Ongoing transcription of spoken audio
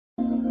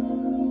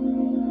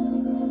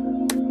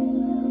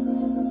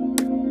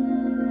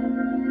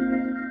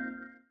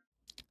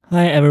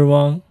Hi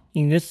everyone,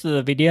 in this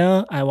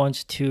video I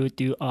want to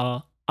do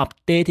a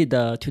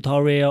updated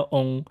tutorial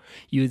on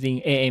using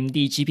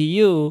AMD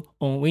GPU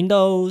on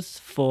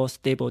Windows for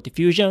stable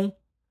diffusion.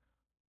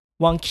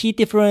 One key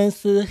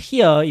difference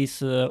here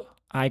is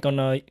I'm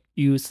gonna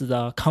use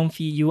the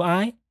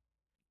ComfyUI.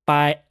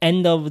 By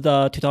end of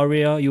the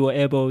tutorial, you will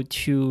able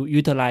to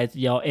utilize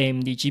your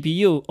AMD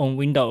GPU on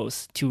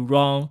Windows to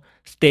run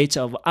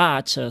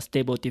state-of-art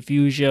stable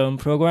diffusion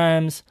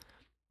programs.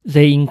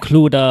 They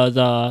include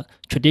the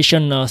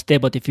traditional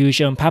stable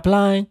diffusion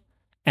pipeline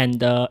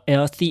and the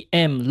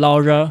LCM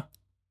loader,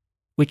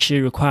 which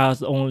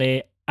requires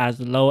only as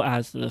low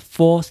as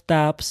 4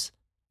 steps,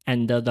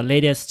 and the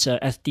latest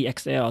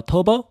SDXL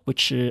Turbo,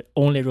 which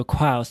only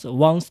requires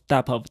 1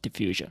 step of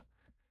diffusion.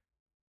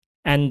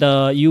 And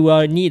you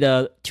will need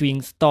to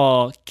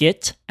install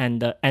Git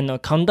and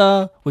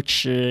Anaconda,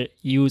 which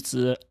use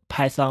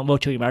Python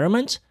virtual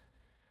environment.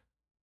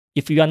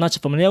 If you are not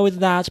familiar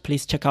with that,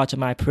 please check out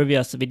my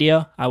previous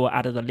video. I will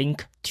add the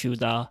link to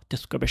the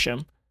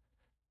description.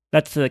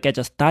 Let's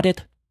get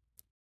started.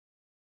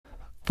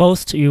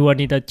 First, you will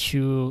need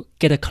to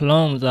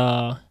clone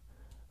the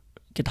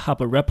GitHub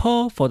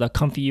repo for the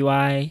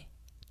ComfyUI.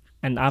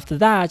 And after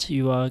that,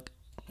 you will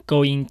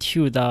go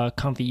into the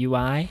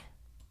ComfyUI.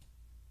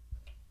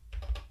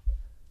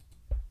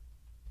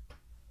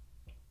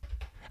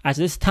 At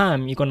this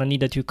time, you're gonna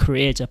need to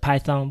create a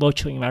Python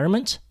virtual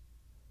environment.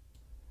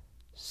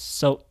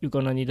 So you're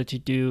gonna need to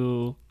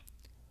do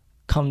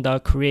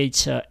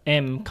create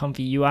m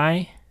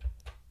ComfyUI,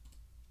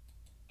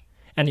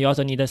 and you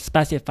also need to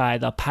specify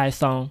the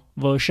Python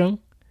version.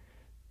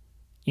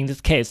 In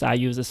this case, I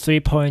use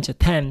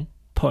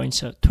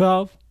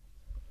 3.10.12.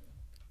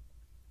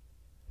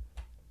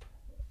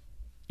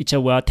 It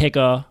will take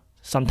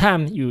some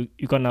time. You're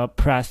gonna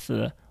press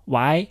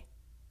Y.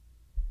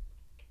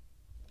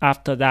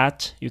 After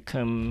that, you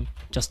can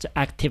just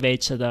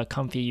activate the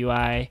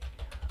ComfyUI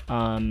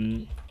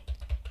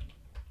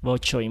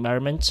virtual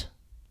environment.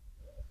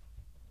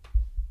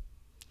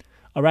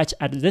 Alright,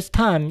 at this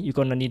time, you're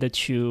gonna need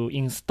to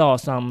install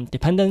some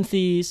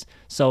dependencies.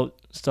 So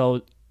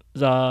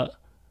the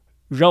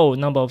row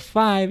number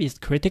 5 is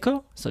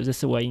critical. So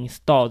this will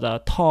install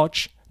the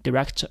Torch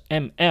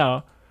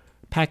DirectML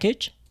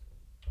package.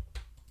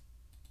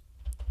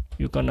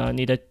 You're gonna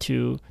need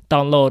to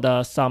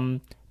download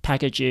some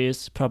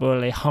packages,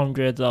 probably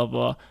hundreds of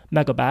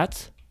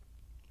megabytes.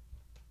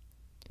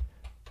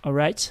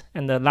 Alright,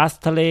 and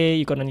lastly,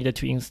 you're gonna need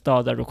to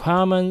install the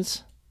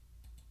requirements.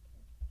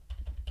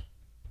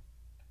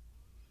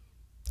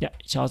 Yeah,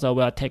 it also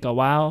will take a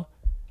while.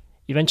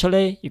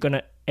 Eventually, you're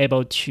gonna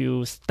able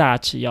to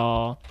start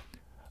your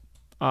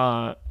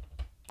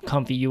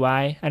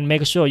ComfyUI, and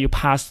make sure you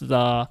pass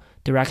the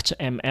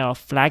DirectML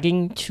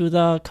flagging to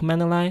the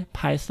command line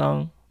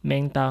python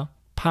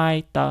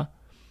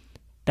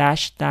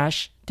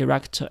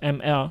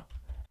main.py-directml.